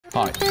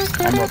Hi,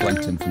 I'm Rob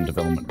Langton from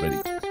Development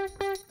Ready.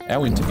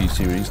 Our interview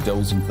series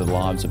delves into the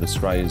lives of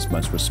Australia's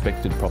most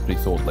respected property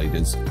thought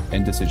leaders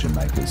and decision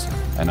makers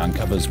and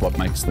uncovers what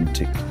makes them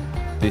tick.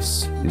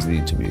 This is the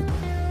interview.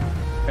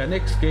 Our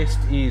next guest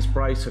is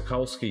Brae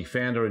Sokolski,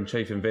 Founder and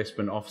Chief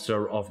Investment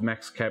Officer of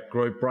MaxCap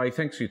Group. Brae,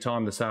 thanks for your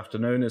time this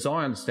afternoon. As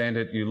I understand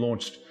it, you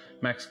launched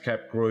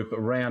MaxCap Group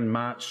around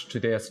March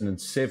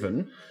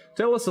 2007.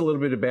 Tell us a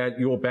little bit about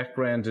your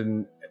background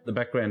and the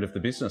background of the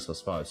business, I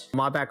suppose.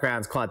 My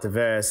background's quite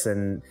diverse,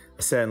 and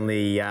I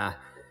certainly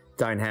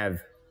don't have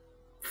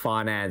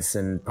finance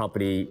and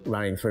property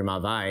running through my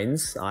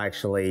veins. I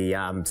actually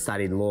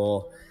studied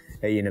law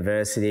at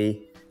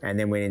university and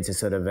then went into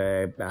sort of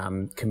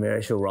a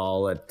commercial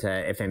role at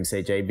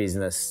FMCG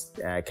business,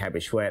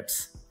 Cadbury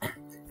Schweppes,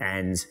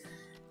 and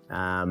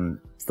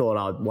thought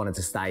I wanted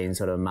to stay in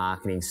sort of a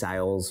marketing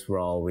sales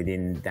role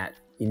within that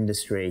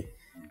industry,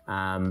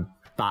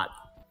 but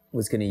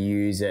was going to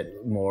use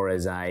it more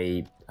as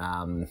a,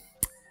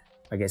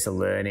 I guess, a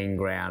learning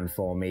ground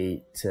for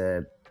me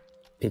to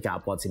pick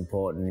up what's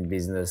important in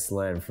business,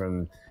 learn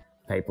from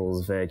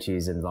people's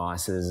virtues and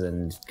vices,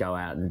 and go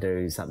out and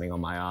do something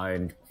on my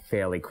own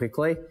fairly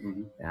quickly.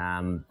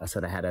 I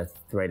sort of had a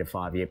 3 to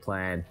 5 year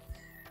plan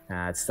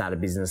to start a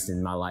business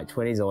in my late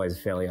 20s, always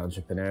fairly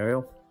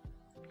entrepreneurial.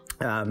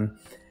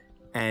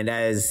 And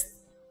as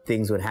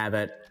things would have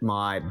it,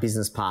 my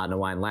business partner,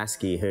 Wayne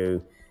Lasky,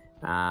 who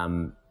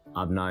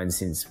I've known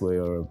since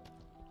we were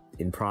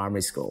in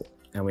primary school,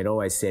 and we'd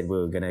always said we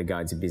were going to go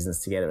into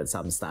business together at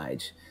some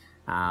stage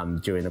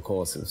during the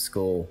course of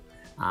school.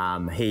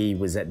 He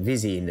was at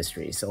Visy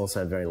Industries,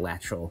 also very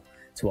lateral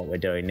to what we're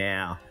doing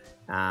now.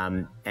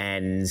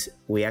 And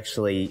we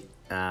actually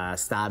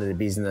started a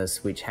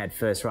business which had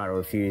first right of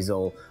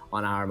refusal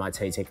on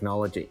RMIT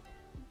technology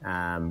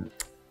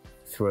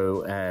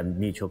through a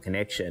mutual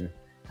connection.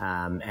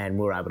 And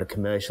we were able to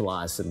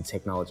commercialise some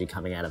technology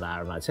coming out of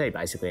RMIT,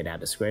 basically at our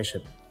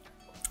discretion.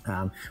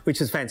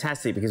 Which was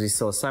fantastic because we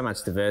saw so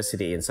much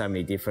diversity and so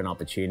many different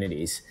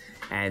opportunities,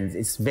 and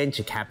it's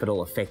venture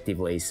capital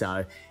effectively.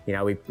 So, you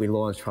know, we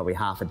launched probably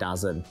half a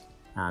dozen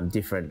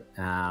different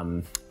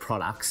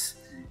products,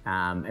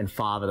 and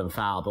 5 of them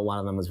failed, but one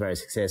of them was very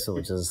successful,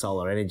 which was a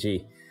solar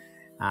energy,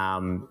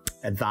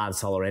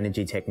 advanced solar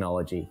energy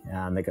technology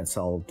that got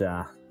sold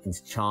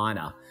into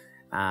China.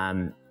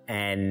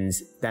 And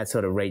that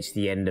sort of reached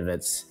the end of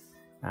its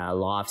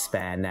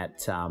lifespan,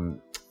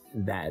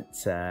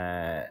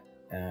 that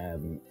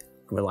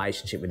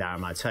relationship with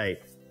RMIT,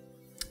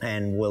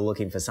 and we're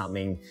looking for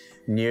something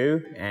new.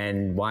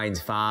 And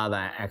Wayne's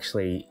father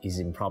actually is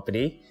in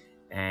property,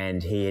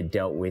 and he had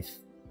dealt with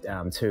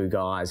 2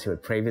 guys who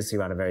had previously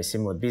run a very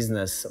similar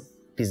business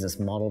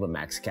model to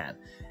MaxCap,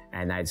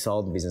 and they'd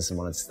sold the business and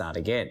wanted to start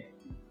again.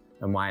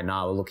 And Wayne and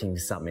I were looking for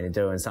something to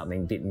do and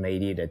something a bit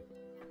meatier to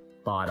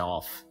bite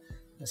off,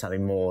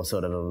 something more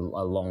sort of a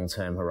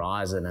long-term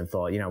horizon, and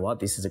thought, you know what,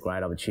 this is a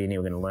great opportunity.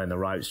 We're going to learn the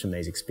ropes from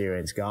these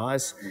experienced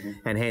guys.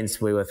 And hence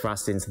we were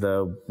thrust into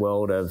the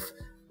world of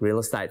real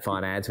estate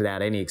finance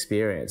without any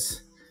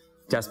experience,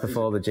 just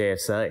before the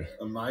GFC.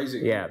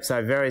 Amazing. Yeah,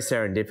 so very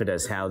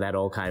serendipitous how that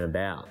all came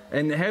about.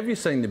 And have you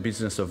seen the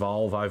business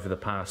evolve over the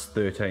past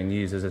 13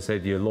 years? As I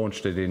said, you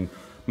launched it in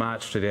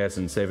March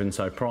 2007,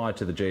 so prior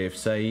to the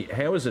GFC.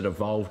 How has it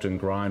evolved and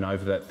grown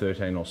over that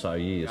 13 or so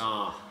years?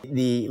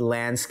 The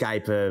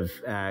landscape of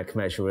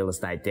commercial real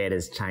estate debt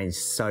has changed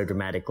so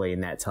dramatically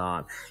in that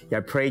time. You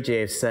know,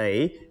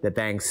 pre-GFC, the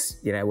banks,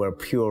 you know, were a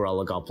pure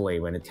oligopoly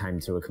when it came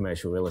to a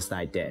commercial real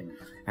estate debt,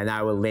 and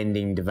they were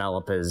lending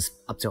developers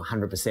up to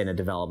 100% of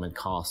development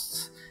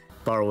costs.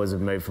 Borrowers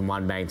would move from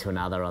one bank to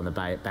another on the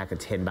back of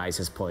 10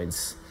 basis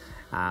points.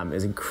 It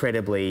was an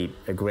incredibly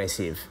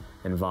aggressive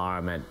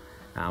environment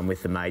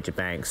with the major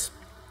banks,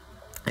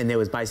 and there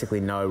was basically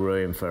no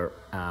room for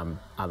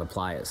other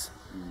players.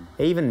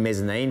 Even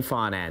mezzanine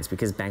finance,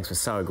 because banks were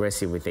so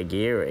aggressive with their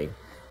gearing,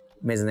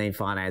 mezzanine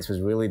finance was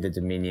really the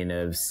dominion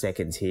of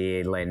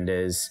second-tier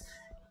lenders,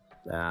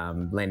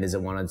 lenders that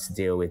wanted to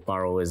deal with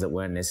borrowers that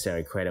weren't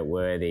necessarily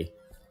credit-worthy.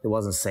 It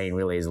wasn't seen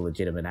really as a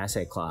legitimate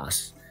asset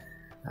class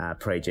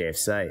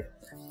pre-GFC.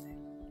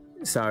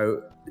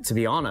 So, to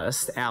be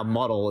honest, our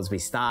model as we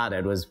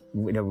started was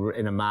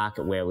in a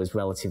market where it was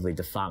relatively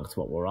defunct,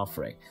 what we're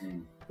offering.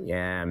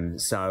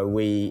 So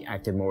we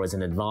acted more as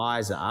an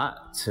advisor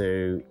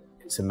to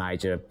some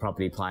major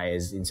property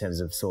players in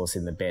terms of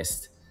sourcing the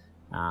best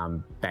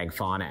bank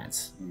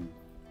finance.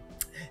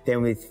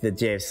 Then with the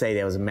GFC,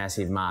 there was a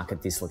massive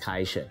market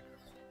dislocation.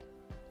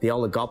 The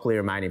oligopoly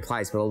remained in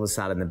place, but all of a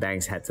sudden the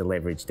banks had to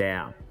leverage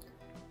down.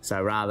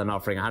 So rather than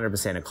offering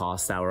 100% of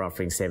costs, they were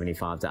offering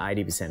 75 to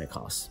 80% of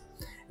costs.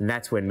 And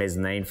that's when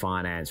mezzanine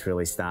finance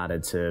really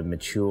started to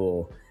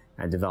mature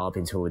and develop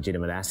into a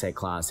legitimate asset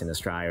class in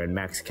Australia, and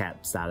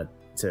MaxCap started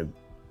to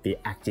be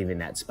active in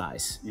that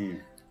space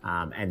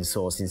and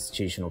source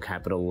institutional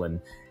capital and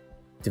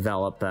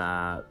develop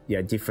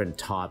different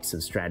types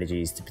of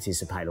strategies to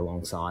participate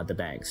alongside the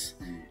banks,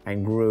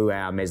 and grew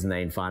our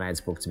mezzanine finance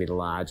book to be the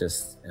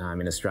largest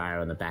in Australia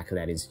on the back of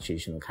that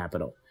institutional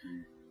capital.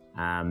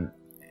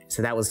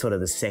 So that was sort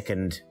of the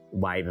second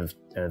wave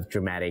of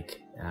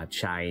dramatic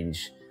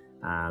change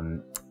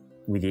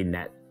within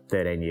that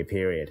 13-year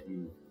period.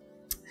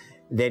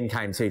 Then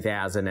came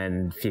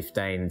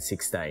 2015 and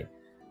 16,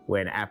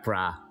 when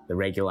APRA, the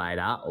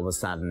regulator, all of a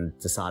sudden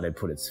decided to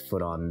put its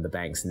foot on the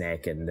bank's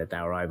neck and that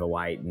they were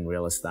overweight in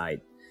real estate,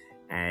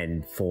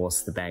 and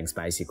forced the banks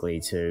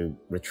basically to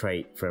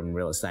retreat from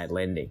real estate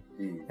lending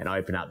and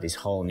open up this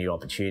whole new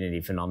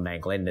opportunity for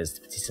non-bank lenders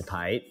to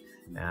participate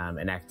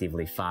and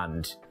actively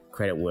fund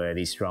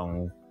credit-worthy,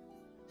 strong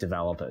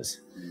developers.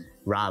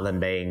 Rather than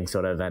being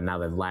sort of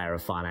another layer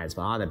of finance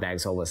behind the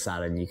banks, all of a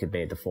sudden you could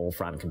be at the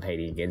forefront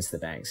competing against the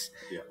banks.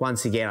 Yeah.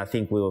 Once again, I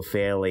think we were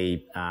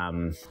fairly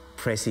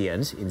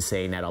prescient in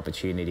seeing that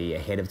opportunity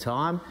ahead of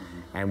time,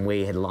 and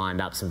we had lined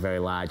up some very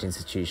large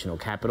institutional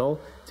capital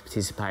to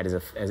participate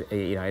as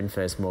in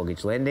first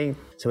mortgage lending.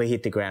 So we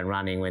hit the ground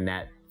running when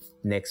that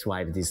next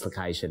wave of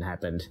dislocation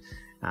happened,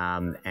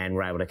 and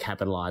were able to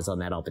capitalise on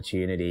that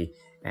opportunity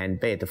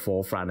and be at the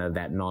forefront of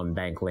that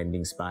non-bank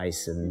lending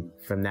space. And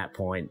from that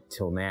point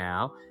till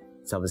now,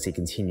 it's obviously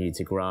continued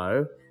to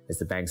grow as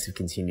the banks have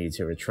continued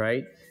to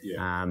retreat.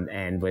 Yeah.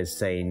 And we've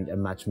seen a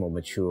much more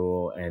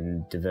mature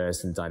and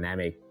diverse and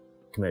dynamic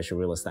commercial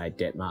real estate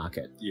debt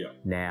market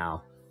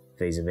now,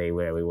 vis-a-vis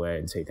where we were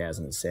in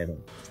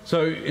 2007.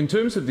 So in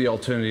terms of the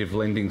alternative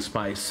lending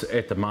space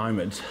at the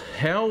moment,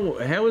 how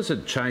has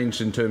it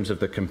changed in terms of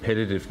the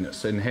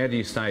competitiveness, and how do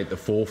you stay at the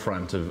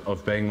forefront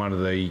of being one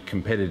of the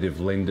competitive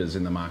lenders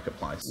in the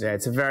marketplace? Yeah,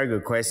 it's a very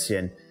good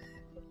question.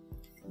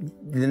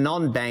 The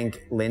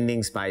non-bank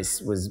lending space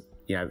was,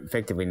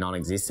 effectively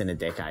non-existent a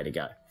decade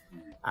ago.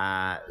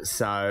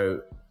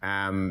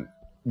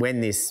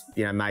 When this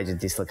major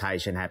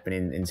dislocation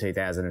happened in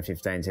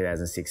 2015,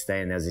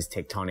 2016, there was this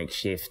tectonic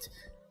shift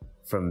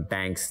from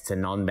banks to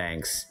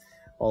non-banks.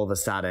 All of a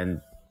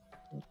sudden,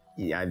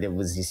 there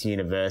was this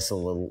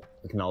universal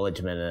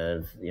acknowledgement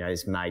of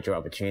this major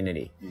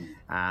opportunity.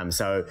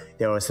 So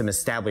there were some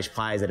established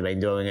players that have been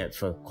doing it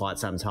for quite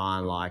some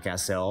time, like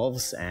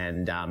ourselves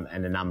and a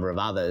number of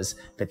others.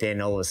 But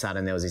then all of a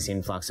sudden there was this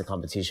influx of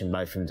competition,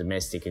 both from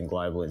domestic and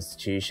global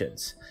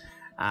institutions.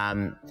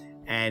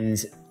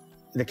 And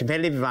the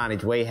competitive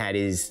advantage we had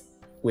is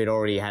we'd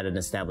already had an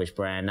established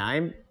brand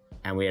name,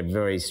 and we had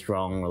very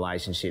strong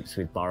relationships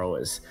with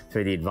borrowers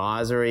through the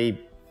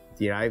advisory,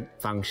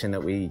 function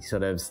that we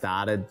sort of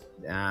started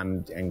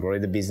and grew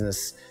the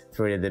business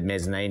through to the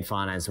mezzanine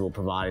finance that we're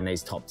providing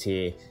these top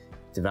tier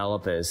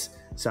developers.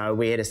 So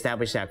we had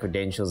established our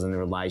credentials and the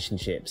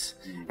relationships,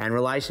 and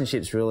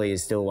relationships really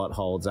is still what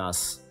holds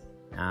us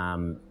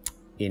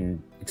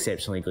in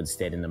exceptionally good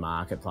stead in the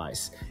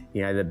marketplace.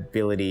 The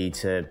ability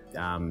to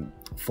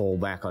fall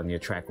back on your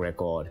track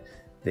record,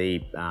 the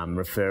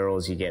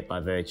referrals you get by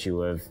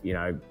virtue of,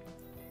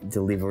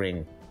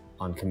 delivering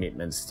on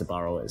commitments to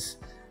borrowers.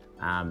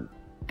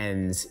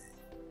 And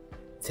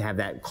to have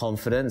that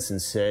confidence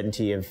and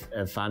certainty of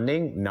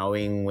funding,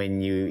 knowing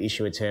when you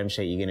issue a term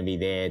sheet, you're going to be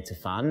there to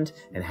fund,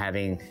 and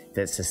having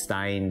that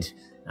sustained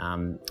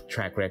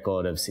track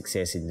record of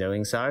success in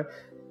doing so,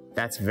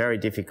 that's very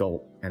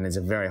difficult, and there's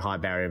a very high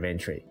barrier of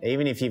entry.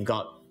 Even if you've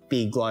got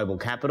big global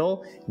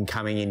capital and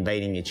coming in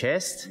beating your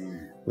chest,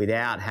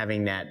 without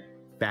having that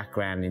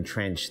background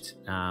entrenched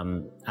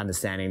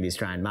understanding of the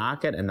Australian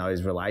market and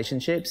those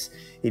relationships,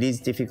 it is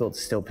difficult to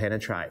still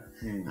penetrate.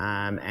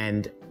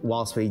 And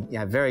whilst we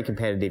have very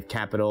competitive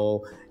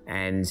capital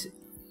and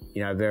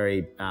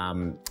very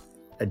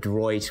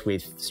adroit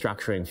with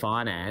structuring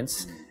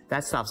finance,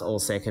 that stuff's all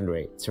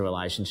secondary to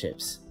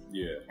relationships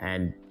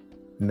and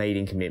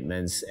meeting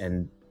commitments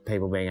and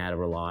people being able to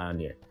rely on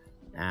you.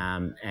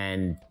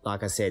 And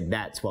like I said,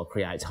 that's what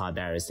creates high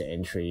barriers to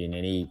entry in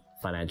any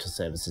financial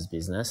services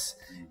business,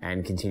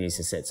 and continues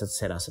to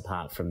set us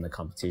apart from the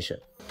competition.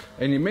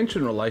 And you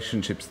mentioned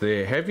relationships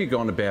there. Have you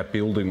gone about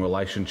building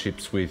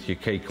relationships with your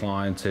key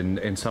clients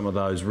and some of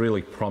those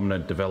really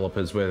prominent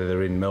developers, whether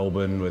they're in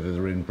Melbourne, whether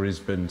they're in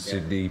Brisbane,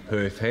 Sydney,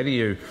 Perth? How do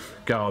you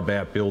go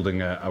about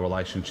building a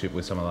relationship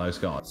with some of those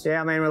guys?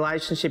 Yeah, I mean,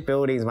 relationship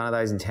building is one of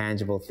those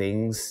intangible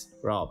things,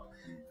 Rob.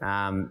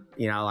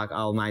 Like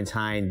I'll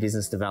maintain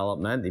business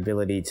development, the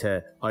ability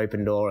to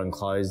open door and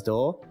close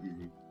door.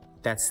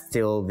 That's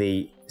still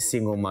the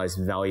single most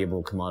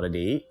valuable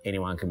commodity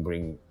anyone can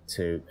bring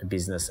to a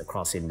business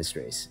across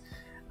industries.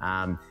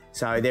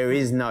 So there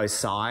is no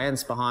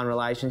science behind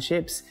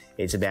relationships.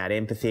 It's about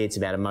empathy, it's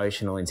about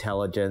emotional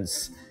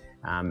intelligence,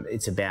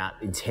 it's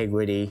about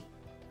integrity,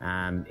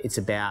 it's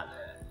about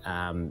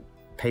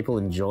people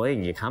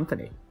enjoying your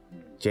company,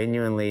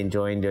 genuinely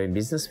enjoying doing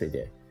business with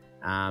you.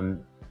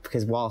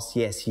 Because whilst,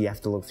 yes, you have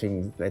to look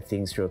at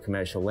things through a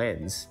commercial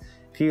lens,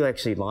 if you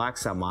actually like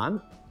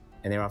someone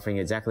and they're offering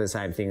you exactly the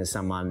same thing as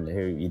someone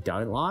who you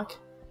don't like,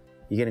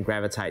 you're going to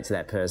gravitate to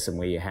that person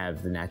where you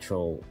have the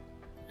natural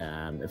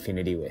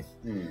affinity with.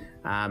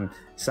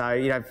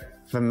 So,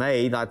 for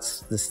me,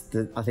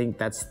 I think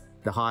that's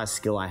the highest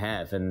skill I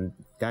have, and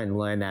don't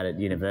learn that at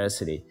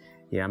university.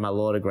 My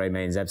law degree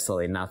means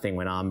absolutely nothing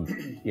when I'm,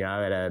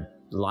 at a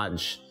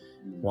lunch,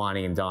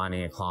 whining and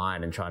dining a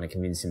client and trying to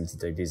convince him to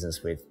do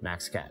business with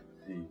MaxCap.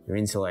 Your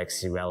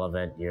intellect's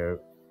irrelevant,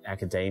 your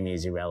academia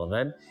is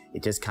irrelevant.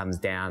 It just comes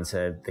down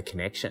to the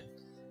connection.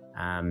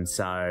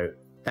 So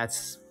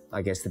that's,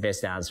 I guess, the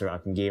best answer I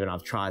can give, and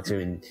I've tried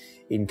to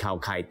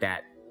inculcate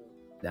that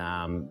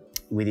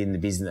within the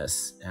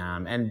business.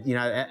 And, you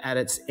know, at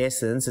its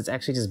essence, it's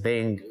actually just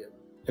being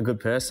a good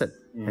person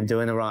and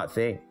doing the right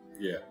thing.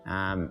 Yeah.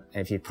 And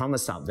if you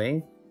promise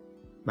something,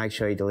 make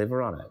sure you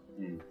deliver on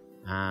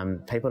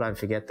it. People don't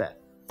forget that.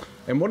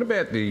 And what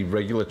about the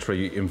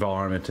regulatory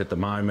environment at the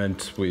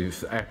moment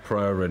with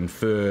APRA and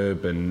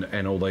FIRB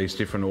and all these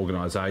different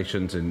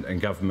organisations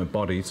and government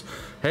bodies?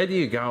 How do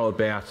you go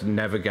about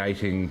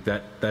navigating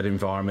that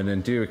environment,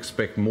 and do you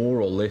expect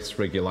more or less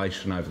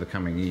regulation over the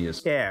coming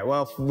years? Yeah,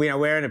 well, you know,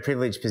 we're in a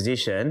privileged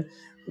position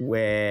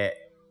where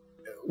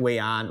we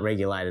aren't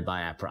regulated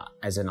by APRA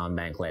as a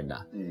non-bank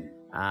lender.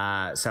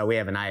 So we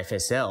have an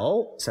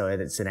AFSL, so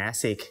it's an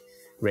ASIC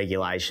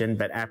regulation,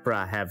 but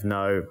APRA have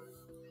no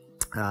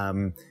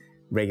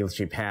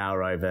regulatory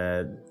power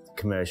over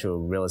commercial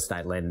real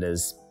estate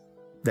lenders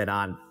that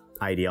aren't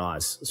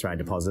ADIs, Australian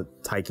Deposit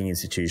Taking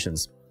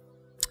Institutions.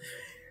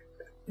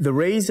 The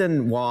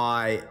reason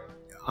why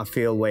I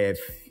feel we're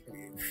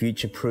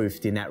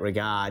future-proofed in that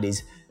regard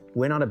is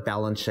we're not a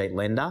balance sheet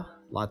lender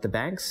like the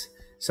banks.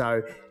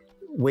 So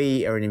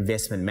we are an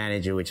investment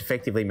manager, which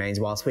effectively means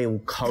whilst we will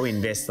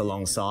co-invest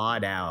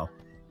alongside our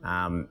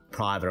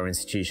private or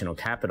institutional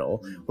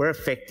capital, we're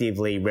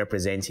effectively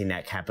representing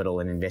that capital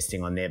and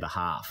investing on their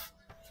behalf.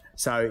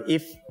 So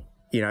if,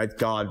 you know,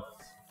 God,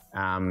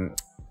 hope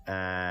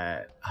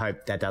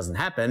that doesn't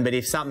happen, but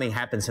if something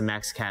happens to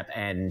MaxCap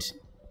and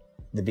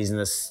the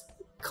business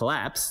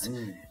collapsed,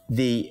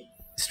 the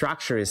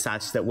structure is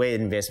such that we're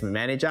an investment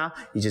manager.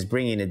 You just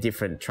bring in a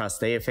different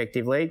trustee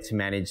effectively to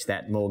manage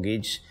that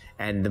mortgage,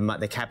 and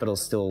the capital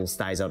still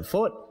stays on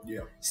foot,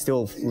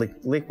 still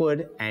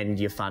liquid, and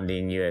you're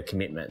funding your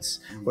commitments.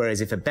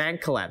 Whereas if a bank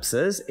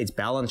collapses, it's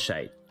balance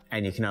sheet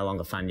and you can no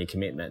longer fund your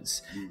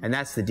commitments. And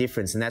that's the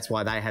difference, and that's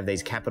why they have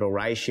these capital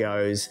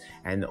ratios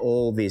and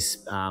all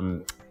this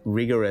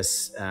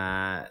rigorous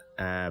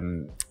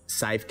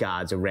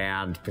safeguards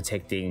around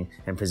protecting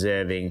and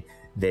preserving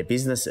their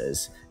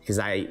businesses, because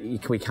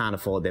we can't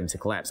afford them to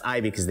collapse. A,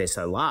 because they're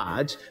so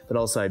large, but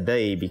also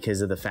B,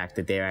 because of the fact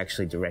that they're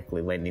actually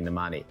directly lending the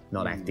money,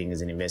 not acting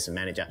as an investment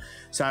manager.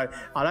 So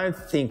I don't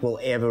think we'll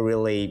ever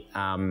really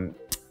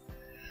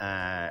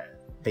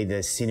be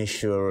the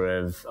cynosure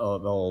of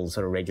all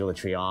sort of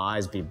regulatory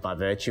eyes by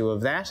virtue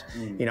of that.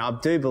 You know, I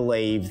do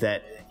believe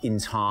that in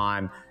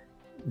time,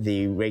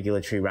 the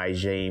regulatory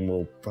regime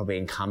will probably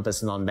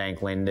encompass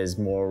non-bank lenders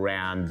more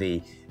around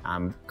the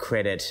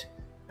credit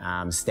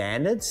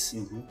standards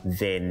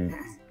than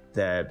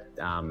the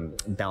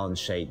balance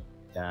sheet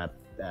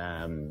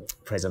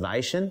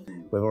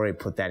preservation. We've already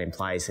put that in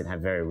place and have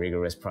very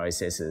rigorous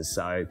processes,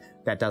 so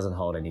that doesn't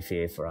hold any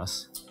fear for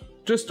us.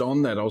 Just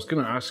on that, I was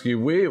going to ask you,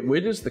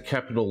 where does the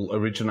capital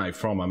originate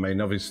from? I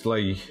mean,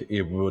 obviously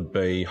it would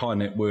be high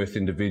net worth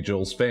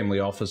individuals,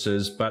 family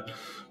offices, but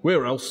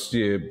where else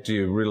do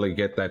you really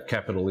get that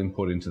capital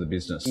input into the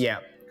business? Yeah.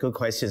 Good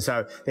question.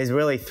 So there's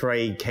really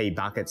three key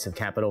buckets of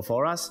capital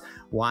for us.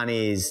 One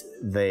is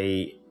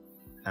the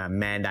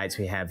mandates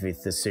we have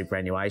with the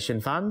superannuation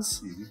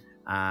funds,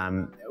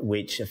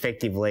 which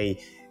effectively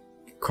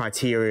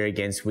criteria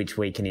against which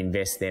we can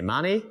invest their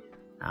money.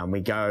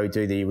 We go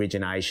do the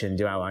origination,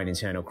 do our own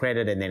internal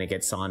credit, and then it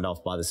gets signed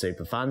off by the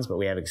super funds, but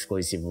we have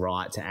exclusive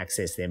right to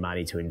access their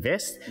money to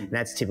invest. And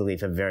that's typically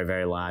for very,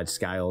 very large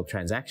scale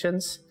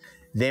transactions.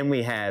 Then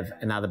we have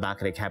another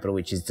bucket of capital,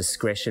 which is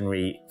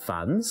discretionary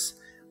funds,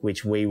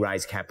 which we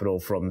raise capital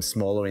from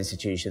smaller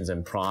institutions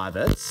and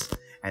privates.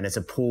 And it's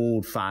a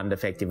pooled fund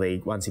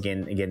effectively, once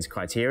again, against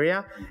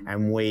criteria.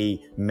 And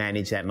we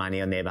manage that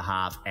money on their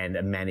behalf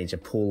and manage a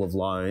pool of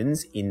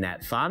loans in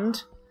that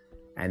fund.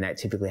 And that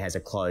typically has a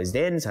closed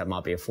end. So it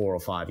might be a 4 or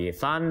 5 year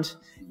fund.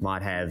 It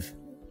might have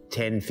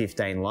 10,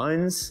 15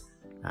 loans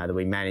that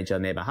we manage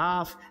on their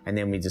behalf. And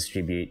then we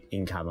distribute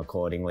income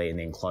accordingly and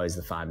then close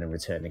the fund and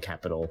return the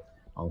capital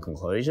on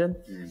conclusion.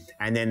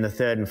 And then the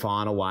third and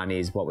final one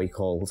is what we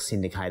call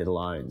syndicated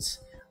loans,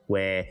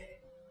 where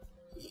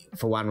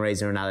for one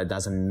reason or another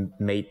doesn't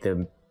meet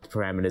the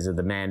parameters of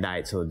the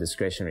mandates or the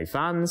discretionary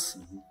funds.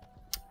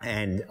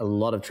 And a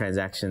lot of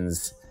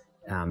transactions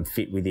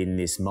fit within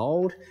this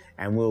mould,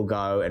 and we'll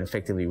go and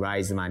effectively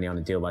raise the money on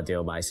a deal by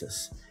deal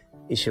basis.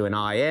 Issue an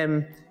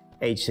IM,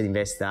 each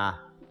investor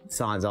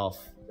signs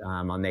off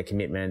on their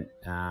commitment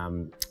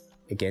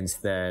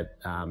against the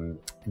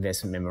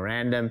investment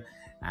memorandum,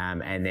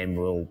 and then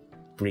we'll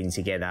bring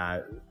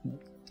together,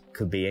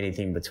 could be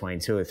anything between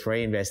 2 or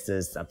 3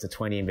 investors up to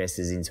 20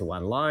 investors into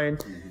one loan,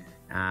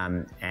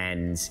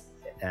 and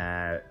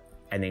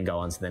then go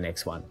on to the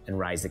next one and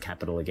raise the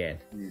capital again.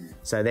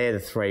 So they're the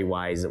 3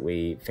 ways that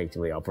we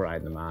effectively operate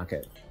in the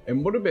market.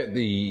 And what about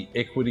the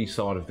equity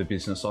side of the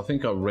business? I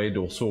think I read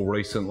or saw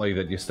recently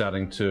that you're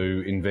starting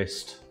to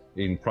invest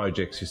in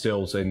projects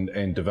yourselves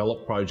and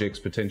develop projects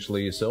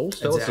potentially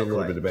yourselves. Tell us a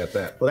little bit about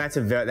that. Well, that's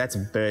a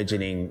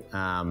burgeoning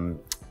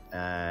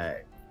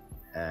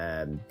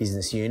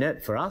business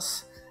unit for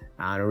us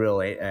and a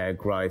real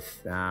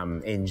growth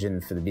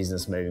engine for the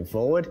business moving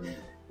forward.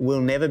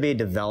 We'll never be a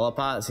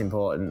developer. It's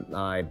important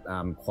I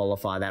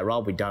qualify that,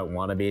 Rob. We don't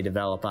want to be a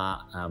developer.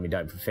 We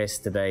don't profess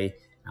to be.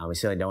 We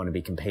certainly don't want to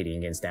be competing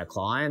against our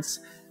clients.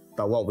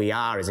 But what we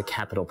are is a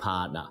capital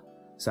partner.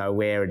 So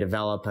where a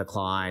developer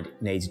client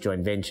needs a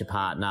joint venture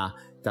partner,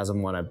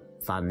 doesn't want to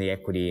fund the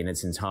equity in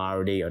its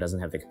entirety or doesn't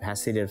have the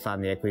capacity to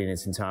fund the equity in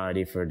its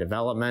entirety for a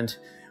development,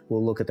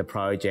 we'll look at the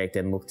project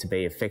and look to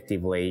be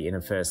effectively in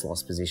a first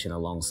loss position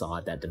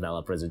alongside that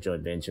developer as a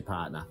joint venture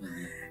partner.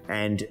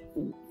 And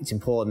it's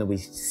important that we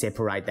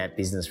separate that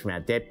business from our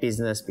debt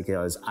business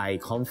because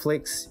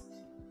conflicts,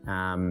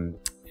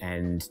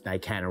 and they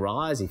can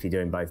arise if you're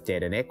doing both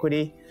debt and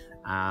equity.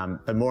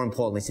 But more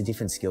importantly, it's a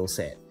different skill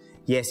set.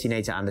 Yes, you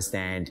need to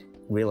understand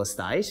real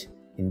estate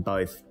in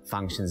both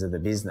functions of the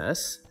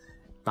business,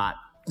 but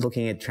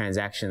looking at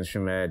transactions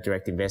from a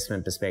direct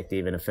investment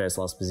perspective in a first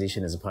loss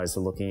position as opposed to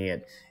looking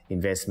at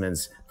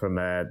investments from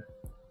a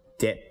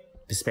debt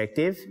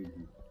perspective,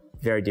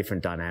 very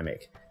different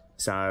dynamic.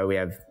 So we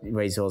have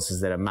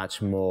resources that are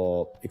much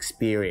more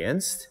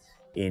experienced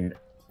in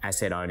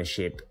asset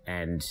ownership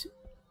and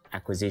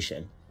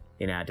acquisition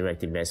in our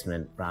direct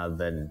investment rather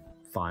than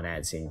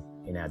financing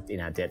in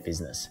our debt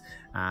business.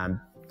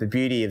 The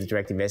beauty of the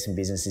direct investment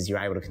business is you're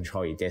able to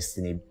control your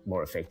destiny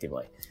more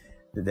effectively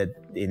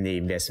in the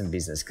investment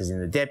business, because in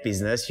the debt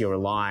business, you're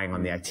relying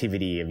on the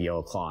activity of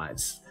your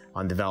clients,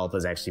 on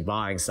developers actually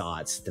buying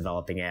sites,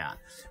 developing out.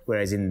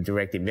 Whereas in the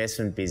direct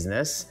investment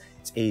business,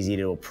 it's easy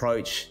to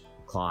approach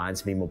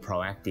clients, be more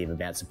proactive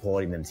about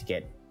supporting them to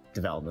get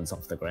developments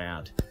off the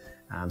ground.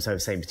 So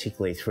we've seen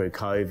particularly through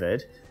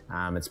COVID,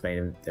 it's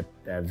been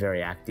a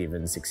very active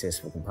and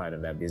successful component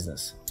of our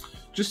business.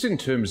 Just in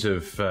terms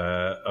of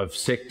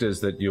sectors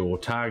that you're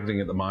targeting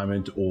at the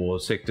moment or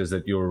sectors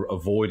that you're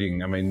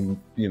avoiding, I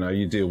mean, you know,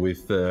 you deal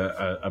with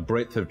a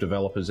breadth of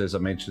developers, as I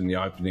mentioned in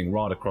the opening,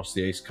 right across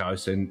the East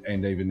Coast and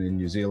even in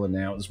New Zealand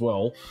now as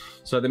well.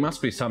 So there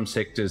must be some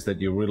sectors that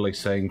you're really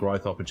seeing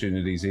growth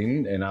opportunities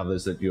in and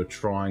others that you're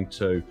trying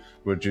to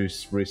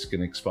reduce risk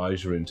and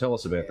exposure in. Tell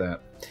us about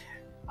that.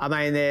 I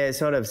mean, they're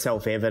sort of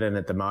self-evident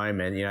at the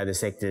moment, you know, the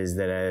sectors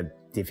that are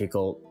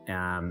difficult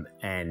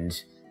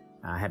and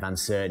have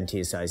uncertainty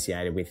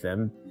associated with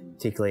them,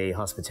 particularly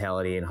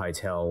hospitality and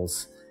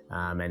hotels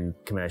and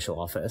commercial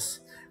office,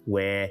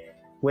 where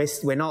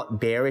we're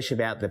not bearish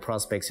about the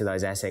prospects of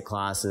those asset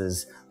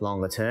classes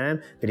longer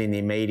term, but in the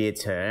immediate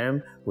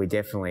term, we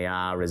definitely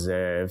are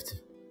reserved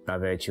by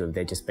virtue of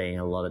there just being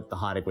the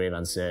high degree of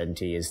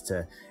uncertainty as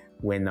to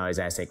when those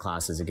asset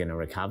classes are going to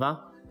recover.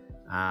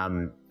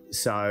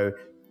 So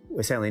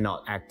we're certainly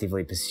not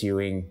actively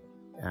pursuing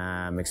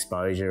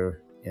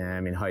exposure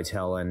in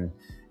hotel and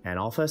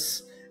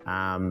office.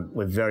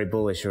 We're very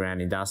bullish around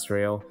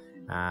industrial.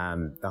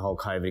 The whole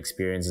COVID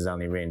experience has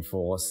only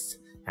reinforced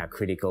how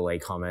critical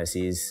e-commerce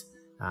is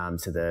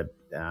to the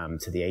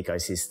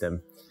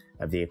ecosystem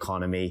of the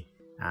economy.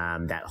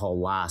 That whole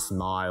last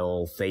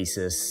mile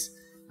thesis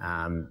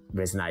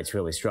resonates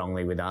really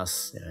strongly with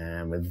us.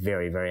 We're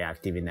very, very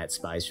active in that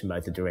space from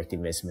both the direct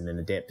investment and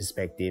the debt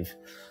perspective.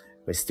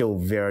 We're still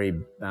very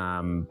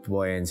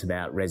buoyant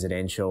about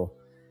residential.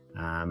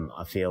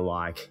 I feel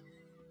like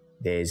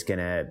there's going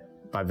to,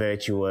 by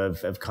virtue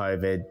of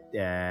COVID,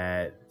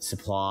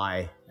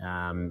 supply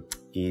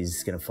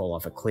is going to fall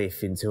off a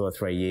cliff in 2 or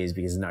 3 years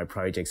because no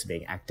projects are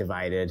being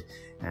activated,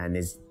 and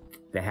there's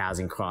the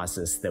housing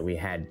crisis that we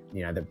had,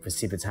 you know, that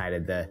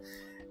precipitated the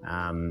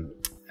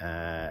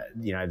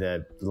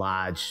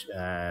large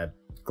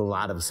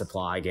glut of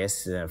supply, I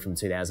guess, from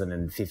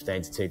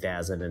 2015 to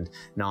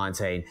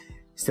 2019,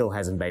 still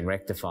hasn't been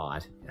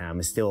rectified.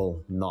 We're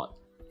still not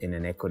in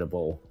an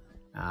equitable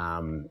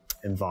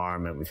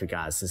environment with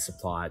regards to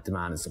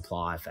demand and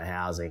supply for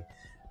housing.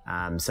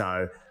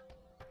 So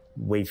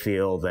we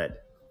feel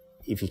that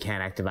if you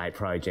can activate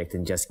project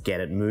and just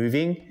get it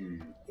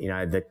moving, you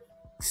know, the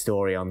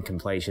story on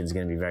completion is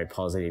going to be very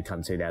positive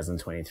come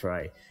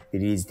 2023.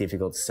 It is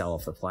difficult to sell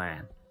off the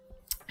plan.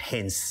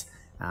 Hence,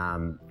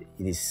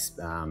 this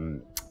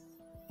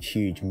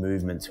huge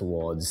movement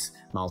towards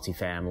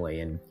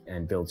multifamily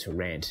and build to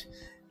rent,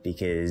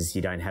 because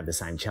you don't have the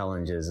same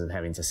challenges of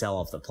having to sell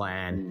off the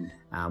plan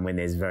when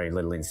there's very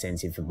little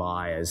incentive for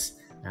buyers.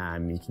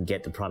 You can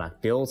get the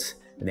product built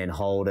and then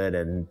hold it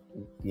and,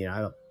 you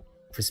know,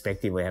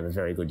 prospectively have a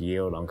very good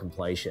yield on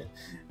completion.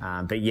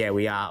 But yeah,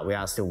 we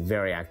are still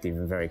very active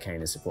and very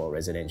keen to support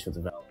residential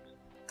development.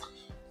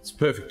 It's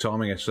perfect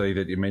timing, actually,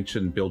 that you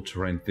mentioned build to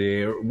rent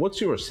there.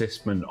 What's your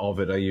assessment of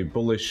it? Are you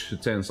bullish?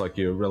 It sounds like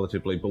you're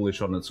relatively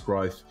bullish on its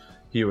growth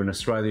here in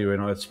Australia.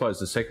 And I suppose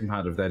the second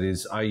part of that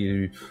is, are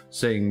you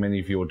seeing many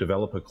of your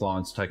developer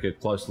clients take a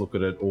close look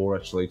at it or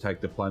actually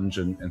take the plunge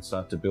and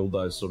start to build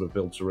those sort of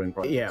build to rent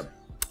projects? Yeah,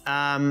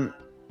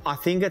 I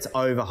think it's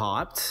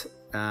overhyped.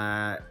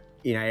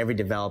 You know, every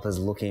developer's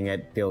looking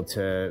at build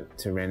to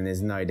rent.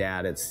 There's no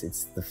doubt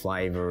it's the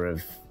flavour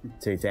of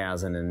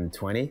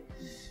 2020.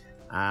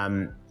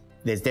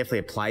 There's definitely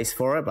a place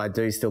for it, but I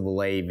do still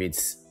believe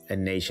it's a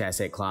niche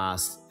asset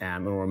class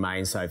and will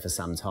remain so for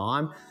some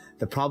time.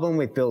 The problem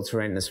with build to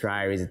rent in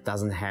Australia is it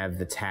doesn't have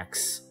the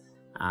tax,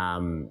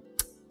 you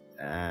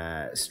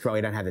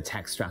don't have the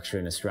tax structure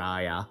in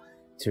Australia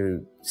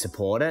to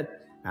support it.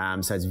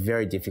 So it's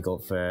very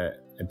difficult for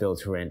a build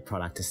to rent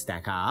product to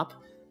stack up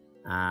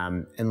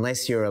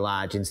unless you're a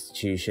large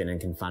institution and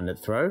can fund it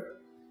through.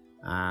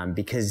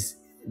 Because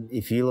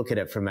if you look at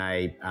it from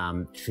a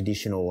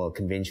traditional or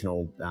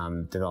conventional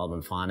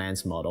development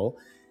finance model,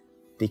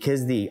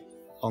 because the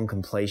on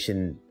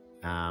completion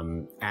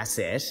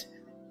asset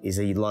is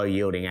a low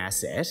yielding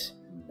asset,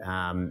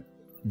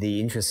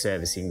 the interest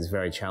servicing is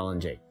very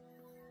challenging.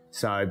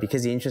 So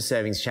because the interest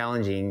servicing is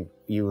challenging,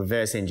 you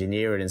reverse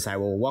engineer it and say,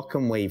 well, what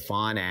can we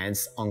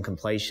finance on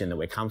completion that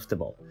we're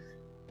comfortable,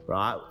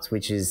 right?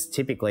 Which is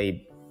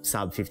typically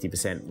sub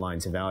 50% loan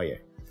to value.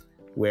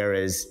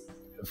 Whereas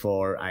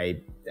for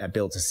a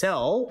build to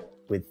sell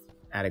with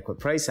adequate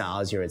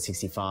pre-sales, you're at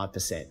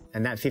 65%.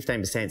 And that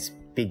 15% is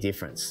big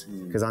difference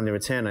because on the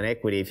return on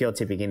equity, if you're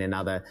tipping in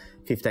another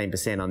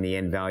 15% on the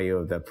end value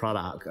of the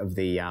product, of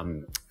the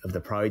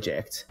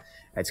project,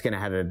 it's going to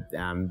have a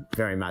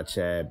very much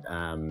a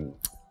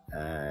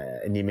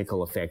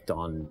inimical effect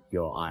on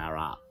your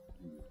IRR.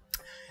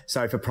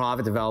 So for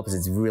private developers,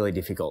 it's really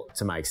difficult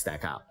to make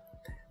stack up.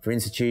 For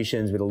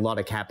institutions with a lot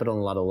of capital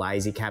and a lot of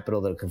lazy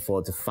capital that can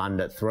afford to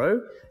fund it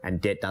through and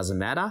debt doesn't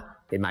matter,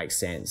 it makes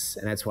sense.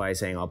 And that's why you're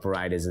seeing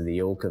operators of the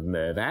ilk of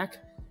Mirvac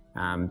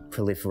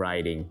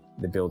proliferating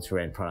the build to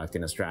rent product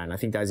in Australia. And I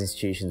think those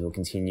institutions will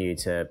continue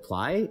to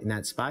play in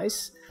that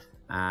space.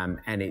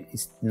 And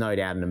it's no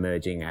doubt an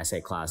emerging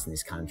asset class in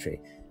this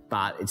country,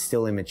 but it's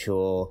still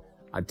immature.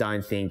 I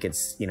don't think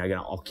it's, going to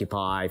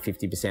occupy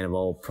 50% of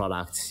all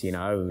products, in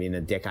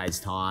a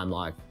decade's time,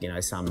 like,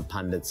 some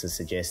pundits are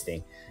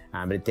suggesting.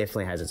 But it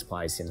definitely has its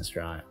place in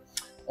Australia.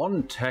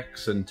 On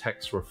tax and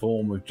tax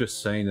reform, we've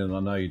just seen, and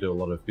I know you do a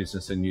lot of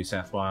business in New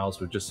South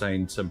Wales, we've just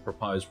seen some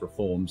proposed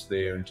reforms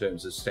there in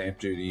terms of stamp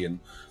duty and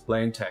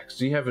land tax.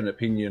 Do you have an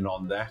opinion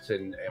on that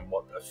and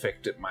what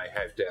effect it may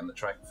have down the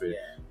track for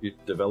your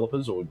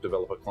developers or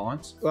developer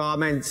clients? Well, I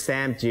mean,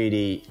 stamp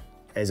duty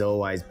has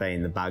always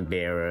been the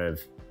bugbear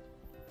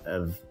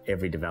of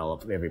every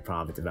developer, every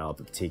private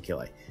developer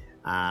particularly,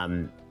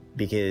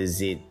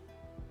 because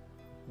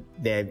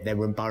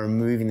by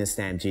removing the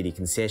stamp duty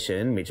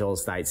concession, which all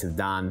states have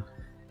done,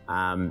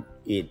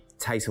 it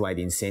takes away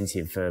the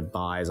incentive for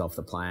buyers off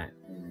the plan.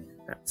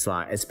 It's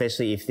like,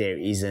 especially if there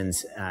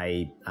isn't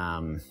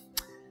an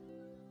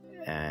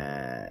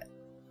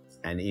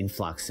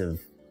influx of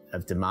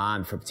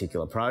demand for a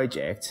particular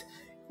project,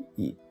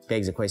 it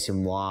begs the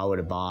question, why would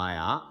a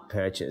buyer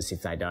purchase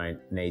if they don't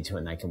need to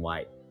and they can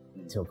wait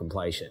till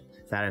completion?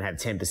 They don't have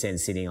 10%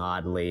 sitting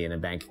idly in a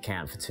bank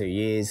account for 2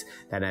 years.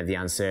 They don't have the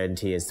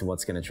uncertainty as to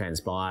what's going to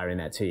transpire in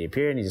that 2-year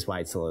period. You just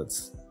wait till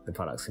the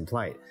product's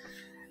complete.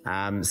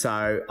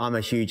 So I'm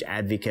a huge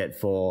advocate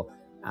for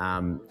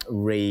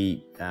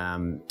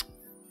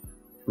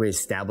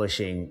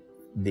re-establishing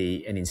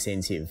an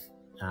incentive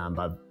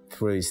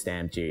through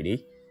stamp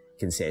duty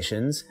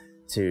concessions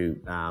to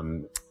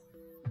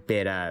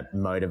better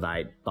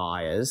motivate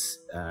buyers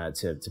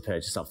to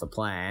purchase off the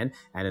plan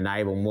and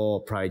enable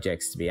more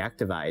projects to be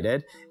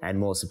activated and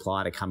more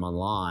supply to come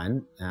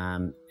online.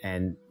 And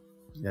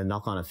the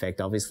knock-on effect,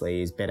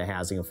 obviously, is better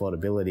housing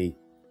affordability,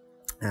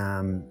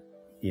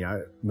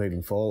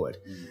 moving forward.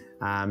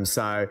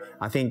 So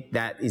I think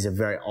that is a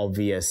very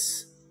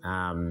obvious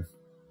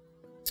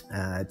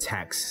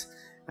tax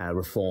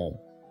reform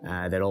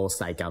that all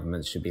state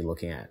governments should be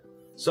looking at.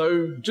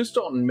 So just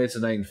on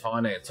mezzanine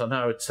finance, I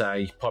know it's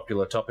a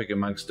popular topic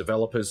amongst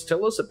developers.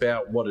 Tell us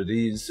about what it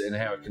is and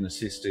how it can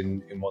assist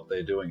in what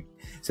they're doing.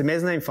 So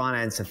mezzanine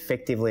finance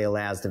effectively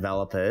allows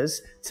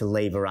developers to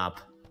lever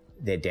up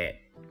their debt.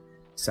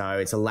 So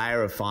it's a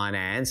layer of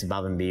finance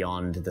above and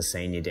beyond the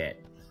senior debt.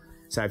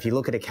 So if you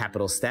look at a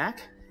capital stack,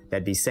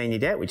 that'd be senior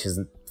debt, which is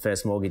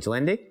first mortgage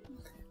lending,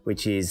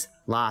 which is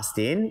last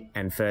in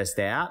and first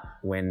out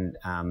when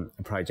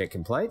a project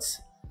completes.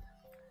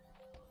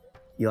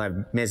 You'll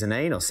have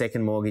mezzanine or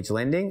second mortgage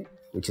lending,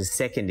 which is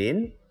second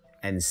in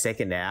and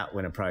second out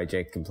when a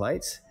project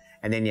completes.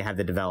 And then you have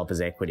the developer's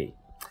equity.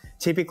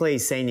 Typically,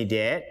 senior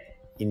debt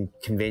in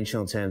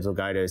conventional terms will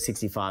go to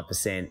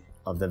 65%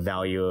 of the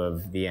value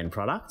of the end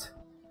product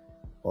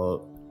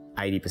or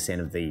 80%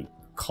 of the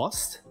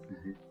cost.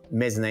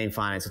 Mezzanine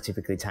finance will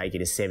typically take you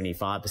to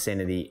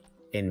 75% of the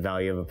end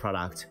value of a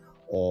product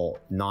or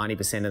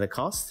 90% of the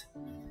cost,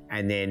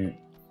 and then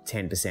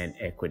 10%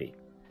 equity.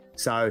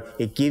 So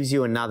it gives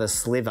you another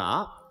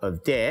sliver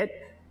of debt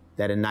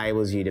that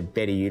enables you to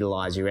better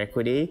utilise your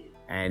equity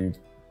and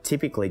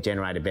typically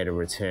generate a better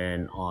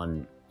return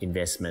on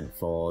investment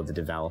for the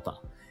developer.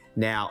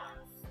 Now,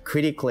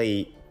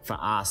 critically for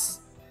us,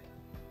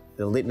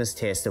 the litmus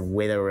test of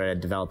whether a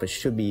developer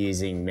should be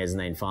using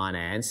mezzanine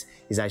finance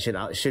is they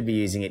should be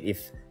using it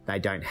if they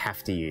don't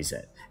have to use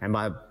it. And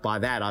by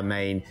that I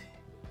mean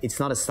it's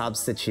not a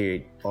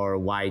substitute or a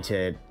way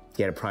to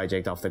get a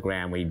project off the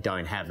ground where you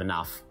don't have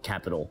enough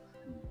capital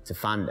to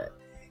fund it.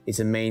 it's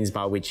a means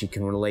by which you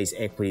can release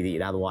equity that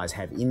you'd otherwise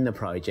have in the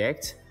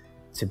project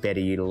to better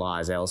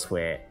utilise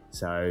elsewhere.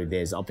 So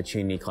there's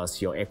opportunity cost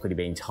to your equity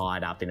being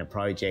tied up in a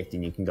project,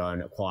 and you can go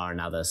and acquire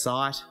another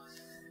site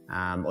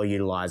or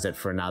utilise it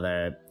for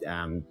another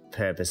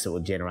purpose that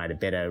will generate a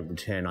better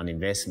return on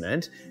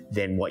investment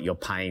than what you're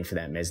paying for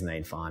that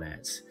mezzanine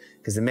finance.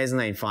 Because the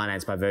mezzanine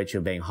finance, by virtue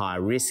of being higher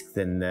risk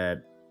than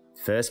the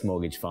first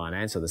mortgage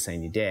finance or the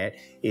senior debt,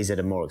 is at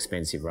a more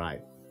expensive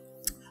rate.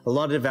 A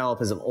lot of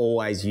developers have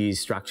always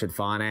used structured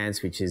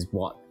finance, which is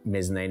what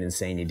mezzanine and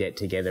senior debt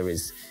together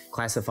is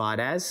classified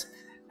as,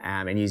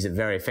 and use it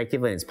very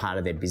effectively, and it's part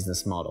of their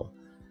business model.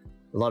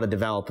 A lot of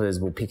developers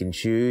will pick and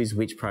choose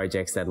which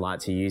projects they'd like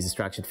to use the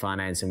structured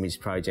finance and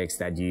which projects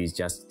they'd use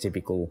just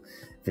typical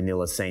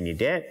vanilla senior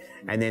debt.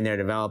 And then there are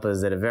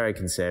developers that are very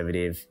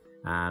conservative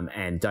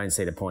and don't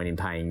see the point in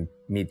paying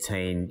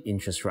mid-teen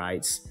interest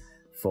rates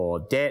for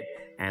debt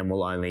and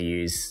will only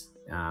use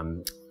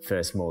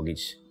first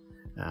mortgage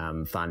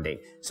funding.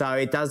 So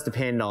it does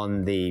depend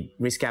on the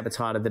risk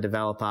appetite of the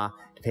developer,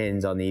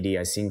 depends on the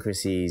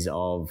idiosyncrasies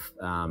of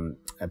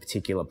a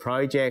particular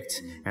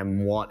project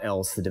and what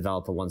else the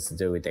developer wants to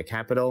do with their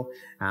capital.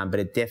 But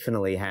it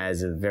definitely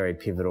has a very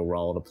pivotal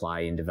role to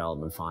play in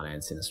development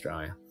finance in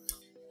Australia.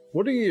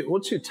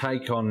 What's your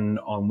take on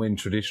when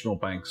traditional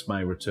banks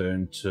may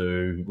return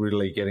to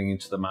really getting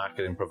into the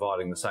market and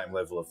providing the same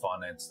level of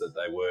finance that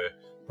they were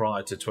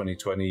prior to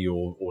 2020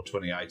 or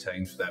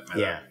 2018 for that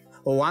matter? Yeah.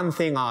 Well, one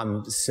thing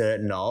I'm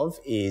certain of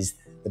is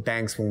the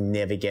banks will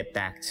never get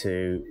back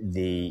to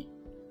the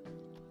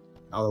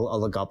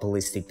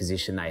oligopolistic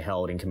position they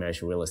held in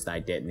commercial real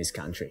estate debt in this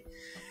country.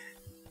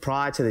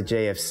 Prior to the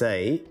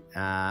GFC,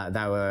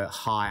 they were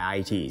high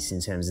 80s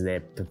in terms of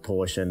their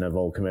proportion of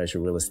all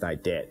commercial real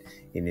estate debt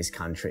in this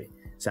country.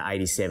 So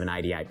 87,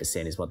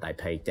 88% is what they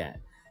peaked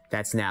at.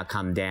 That's now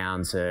come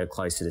down to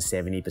closer to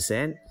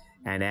 70%.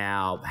 And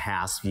our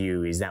house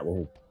view is that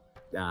will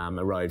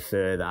erode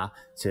further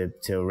to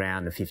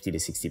around the 50 to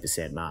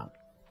 60% mark,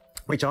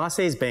 which I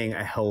see as being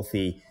a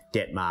healthy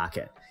debt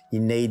market. You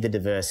need the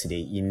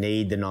diversity. You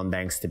need the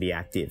non-banks to be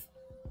active.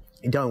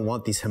 You don't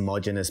want this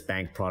homogenous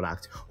bank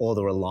product or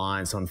the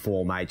reliance on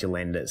 4 major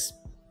lenders,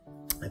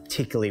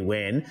 particularly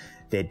when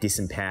they're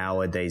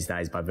disempowered these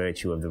days by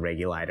virtue of the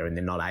regulator and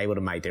they're not able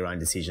to make their own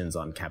decisions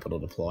on capital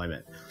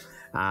deployment.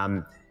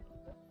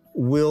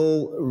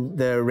 Will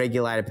the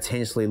regulator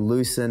potentially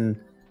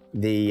loosen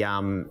the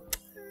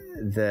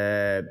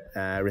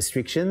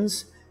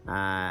restrictions?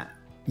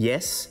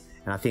 Yes.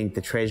 And I think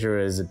the Treasurer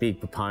is a big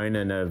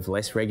proponent of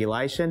less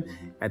regulation.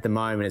 At the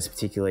moment, it's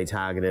particularly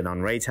targeted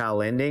on retail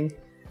lending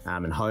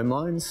and home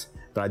loans,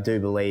 but I do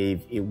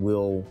believe it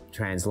will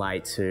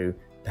translate to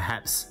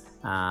perhaps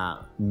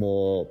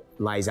more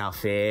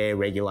laissez-faire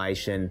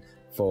regulation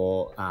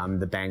for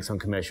the banks on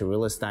commercial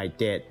real estate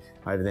debt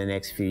over the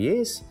next few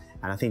years.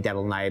 And I think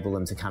that'll enable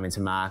them to come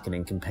into market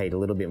and compete a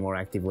little bit more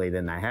actively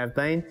than they have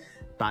been.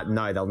 But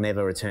no, they'll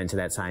never return to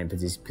that same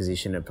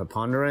position of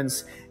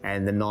preponderance,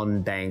 and the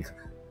non-bank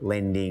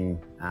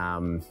lending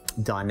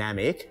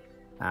dynamic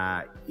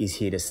is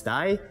here to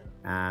stay,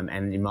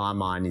 and in my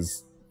mind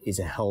is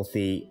a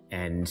healthy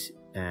and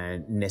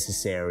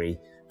necessary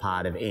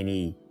part of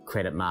any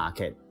credit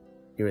market,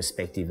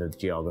 irrespective of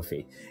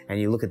geography. And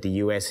you look at the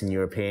US and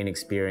European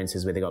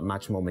experiences where they've got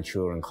much more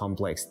mature and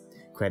complex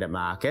credit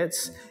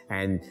markets,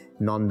 and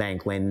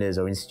non-bank lenders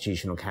or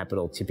institutional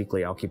capital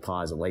typically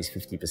occupies at least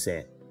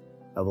 50%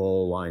 of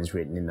all loans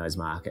written in those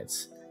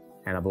markets.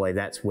 And I believe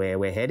that's where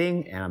we're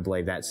heading, and I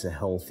believe that's a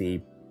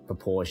healthy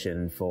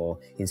proportion for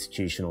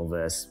institutional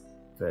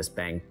versus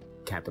bank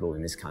capital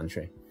in this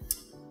country.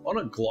 On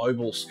a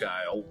global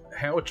scale,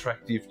 how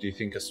attractive do you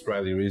think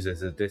Australia is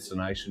as a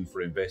destination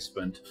for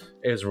investment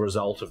as a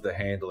result of the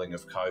handling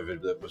of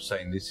COVID that we've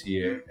seen this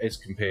year as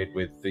compared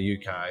with the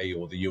UK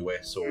or the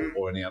US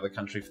or any other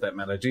country for that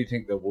matter? Do you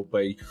think there will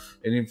be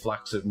an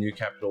influx of new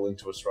capital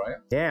into Australia?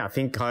 Yeah, I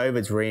think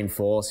COVID's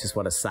reinforced just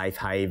what a safe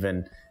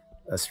haven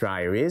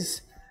Australia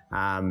is.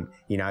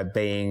 You know,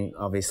 being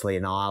obviously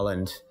an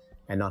island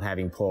and not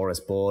having porous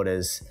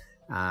borders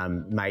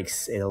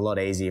makes it a lot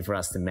easier for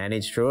us to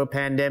manage through a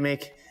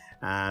pandemic.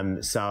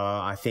 So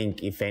I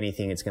think, if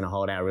anything, it's going to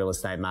hold our real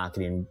estate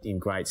market in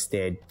great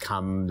stead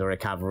come the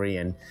recovery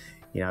and,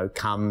 you know,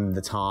 come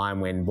the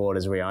time when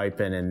borders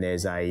reopen and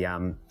there's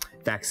a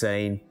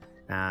vaccine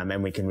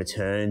and we can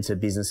return to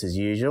business as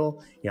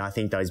usual. You know, I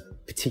think those,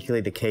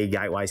 particularly the key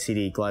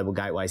global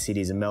gateway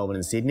cities of Melbourne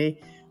and Sydney,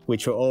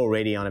 which were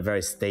already on a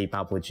very steep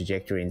upward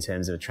trajectory in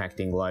terms of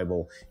attracting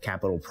global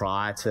capital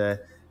prior to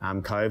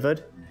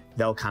COVID,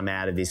 they'll come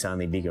out of this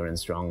only bigger and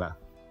stronger.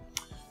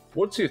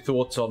 What's your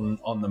thoughts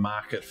on the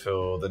market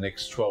for the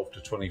next 12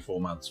 to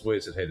 24 months?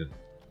 Where's it headed?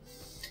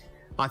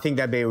 I think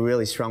there'd be a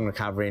really strong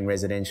recovery in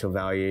residential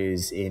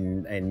values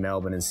in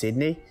Melbourne and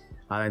Sydney.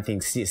 I don't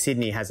think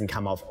Sydney hasn't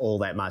come off all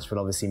that much, but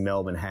obviously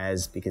Melbourne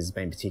has, because it's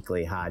been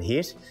particularly hard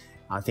hit.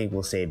 I think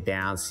we'll see a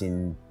bounce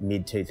in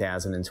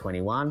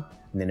mid-2021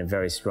 and then a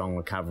very strong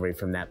recovery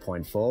from that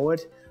point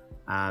forward.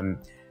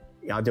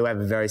 I do have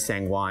a very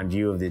sanguine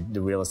view of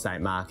the real estate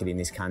market in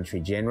this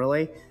country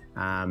generally.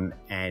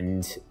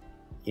 And,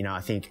 you know,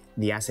 I think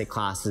the asset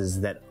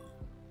classes that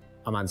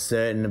I'm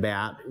uncertain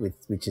about,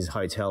 which is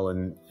hotel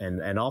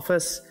and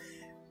office,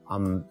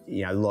 I'm,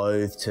 you know,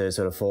 loath to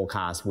sort of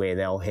forecast where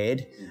they'll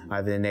head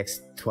over the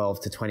next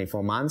 12 to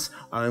 24 months,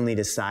 only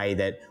to say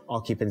that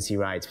occupancy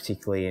rates,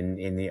 particularly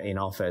in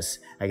office,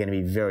 are going to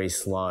be very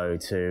slow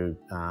to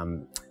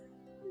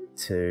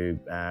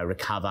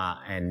recover,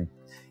 and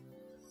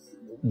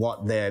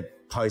what the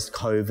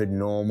post-COVID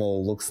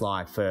normal looks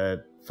like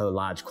for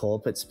large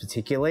corporates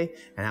particularly,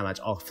 and how much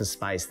office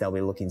space they'll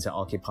be looking to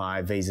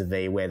occupy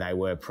vis-a-vis where they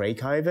were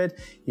pre-COVID.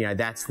 You know,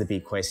 that's the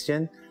big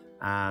question.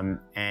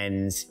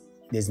 And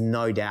there's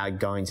no doubt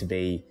going to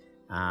be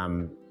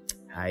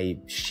a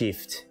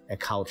shift, a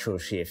cultural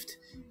shift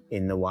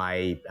in the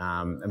way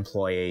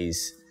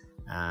employees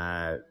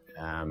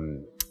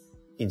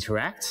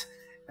interact,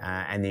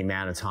 and the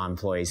amount of time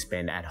employees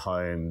spend at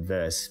home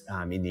versus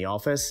in the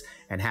office,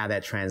 and how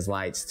that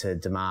translates to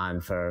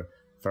demand for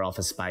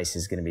office space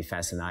is going to be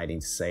fascinating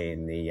to see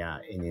in the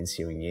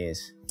ensuing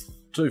years.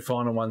 Two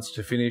final ones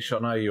to finish. I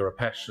know you're a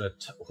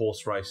passionate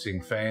horse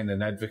racing fan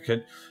and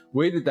advocate.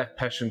 Where did that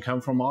passion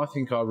come from? I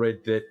think I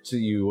read that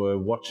you were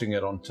watching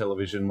it on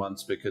television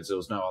once because there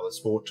was no other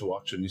sport to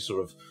watch, and you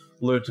sort of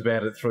learnt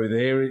about it through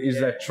there. Is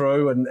that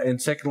true?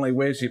 And secondly,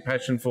 where's your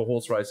passion for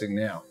horse racing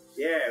now?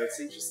 Yeah, it's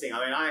interesting.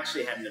 I mean, I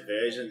actually had an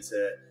aversion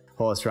to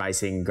horse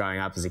racing growing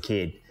up as a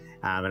kid.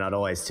 And I'd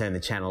always turn the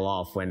channel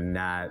off when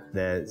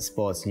the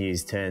sports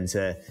news turned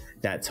to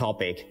that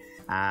topic.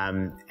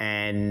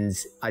 And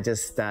I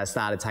just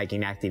started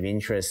taking active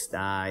interest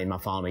in my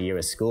final year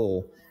of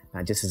school,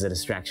 just as a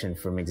distraction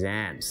from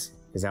exams,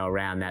 because they were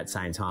around that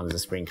same time as the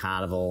Spring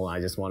Carnival. I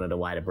just wanted a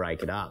way to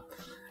break it up.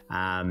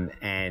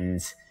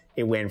 And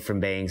it went from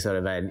being sort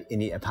of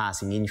a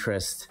passing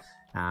interest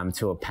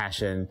to a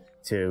passion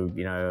to,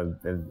 you know,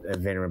 a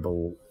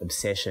venerable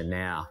obsession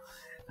now.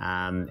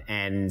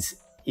 And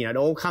you know, it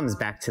all comes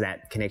back to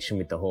that connection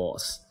with the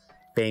horse,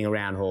 being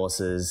around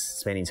horses,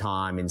 spending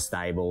time in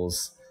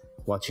stables,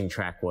 watching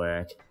track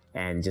work,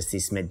 and just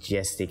this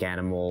majestic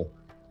animal,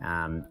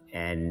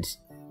 and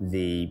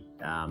the,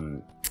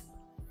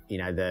 you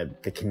know,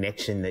 the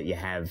connection that you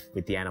have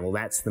with the animal.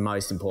 That's the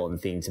most important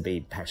thing to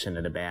be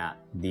passionate about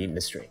the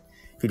industry.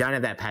 If you don't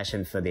have that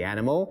passion for the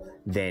animal,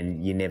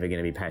 then you're never going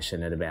to be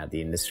passionate about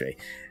the industry.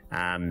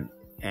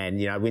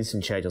 And, you know,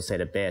 Winston Churchill said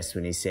it best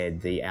when he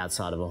said the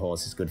outside of a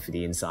horse is good for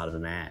the inside of a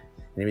man.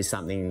 And there is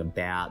something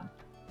about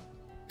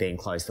being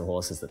close to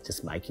horses that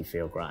just make you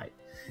feel great.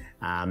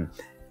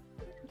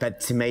 But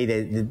to me,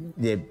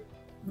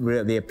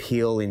 the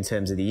appeal in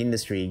terms of the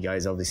industry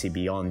goes obviously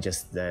beyond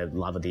just the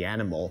love of the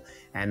animal.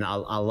 And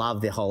I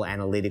love the whole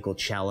analytical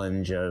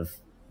challenge of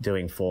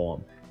doing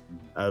form,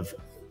 of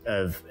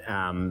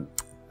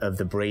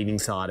the breeding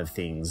side of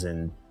things,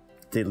 and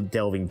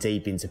delving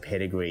deep into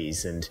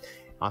pedigrees. And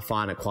I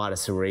find it quite a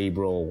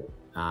cerebral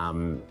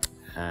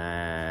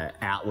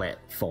outlet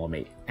for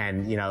me.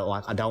 And, you know,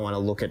 like, I don't want to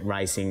look at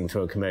racing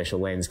through a commercial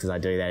lens, because I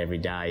do that every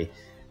day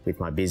with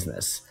my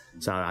business.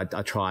 So I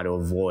try to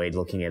avoid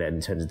looking at it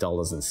in terms of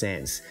dollars and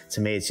cents.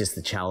 To me, it's just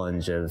the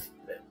challenge of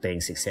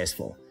being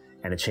successful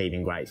and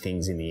achieving great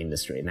things in the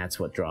industry. And that's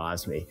what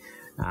drives me.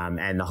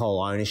 And the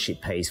whole ownership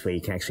piece, where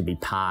you can actually be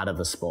part of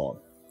the sport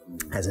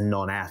as a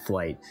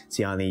non-athlete. It's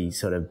the only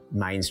sort of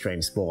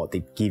mainstream sport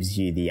that gives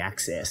you the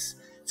access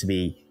to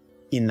be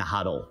in the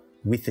huddle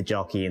with the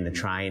jockey and the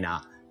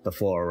trainer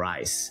before a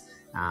race,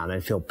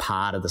 and feel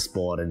part of the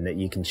sport, and that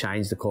you can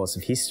change the course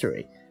of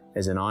history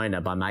as an owner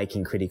by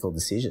making critical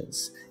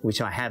decisions, which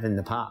I have in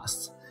the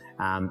past.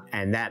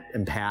 And that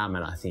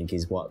empowerment, I think,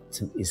 is what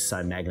is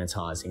so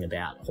magnetising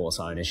about horse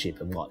ownership,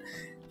 and what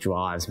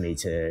drives me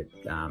to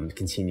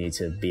continue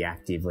to be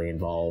actively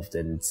involved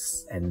and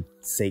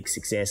seek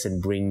success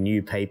and bring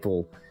new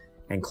people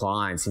and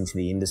clients into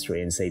the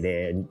industry and see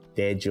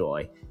their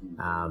joy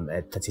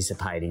at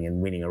participating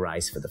and winning a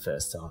race for the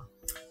first time.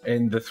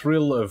 And the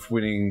thrill of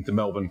winning the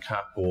Melbourne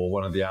Cup or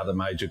one of the other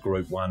major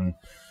Group 1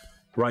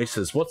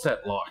 races, what's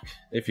that like,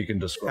 if you can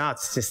describe? Oh,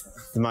 it's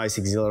just the most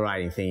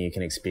exhilarating thing you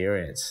can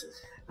experience.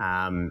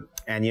 And,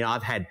 you know,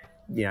 I've had,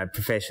 you know,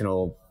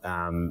 professional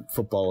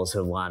footballers who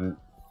have won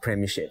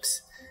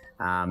premierships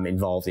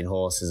involved in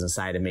horses, and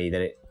say to me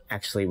that it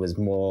actually was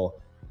more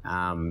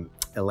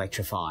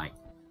electrifying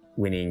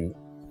winning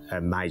a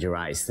major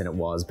race than it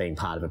was being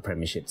part of a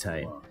premiership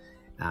team.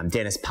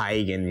 Dennis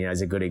Pagan, you know,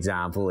 is a good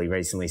example. He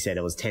recently said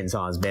it was 10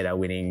 times better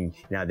winning,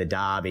 you know, the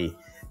Derby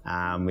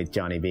with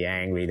Johnny B.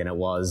 Angry than it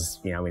was,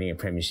 you know, winning a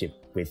premiership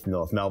with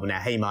North Melbourne. Now,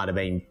 he might have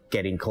been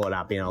getting caught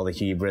up in all the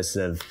hubris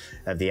of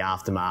the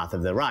aftermath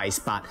of the race,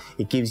 but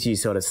it gives you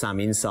sort of some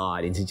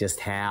insight into just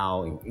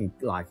how,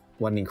 like,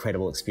 what an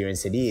incredible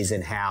experience it is,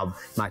 and how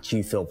much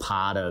you feel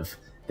part of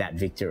that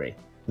victory,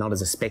 not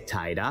as a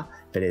spectator,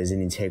 but as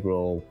an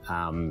integral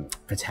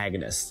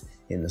protagonist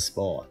in the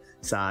sport.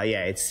 So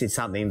yeah, it's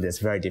something that's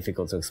very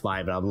difficult to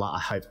explain, but I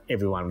hope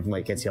everyone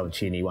gets the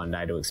opportunity one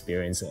day to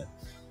experience it.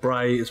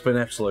 Brae, it's been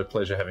an absolute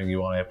pleasure having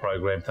you on our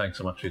program. Thanks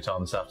so much for your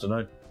time this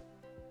afternoon.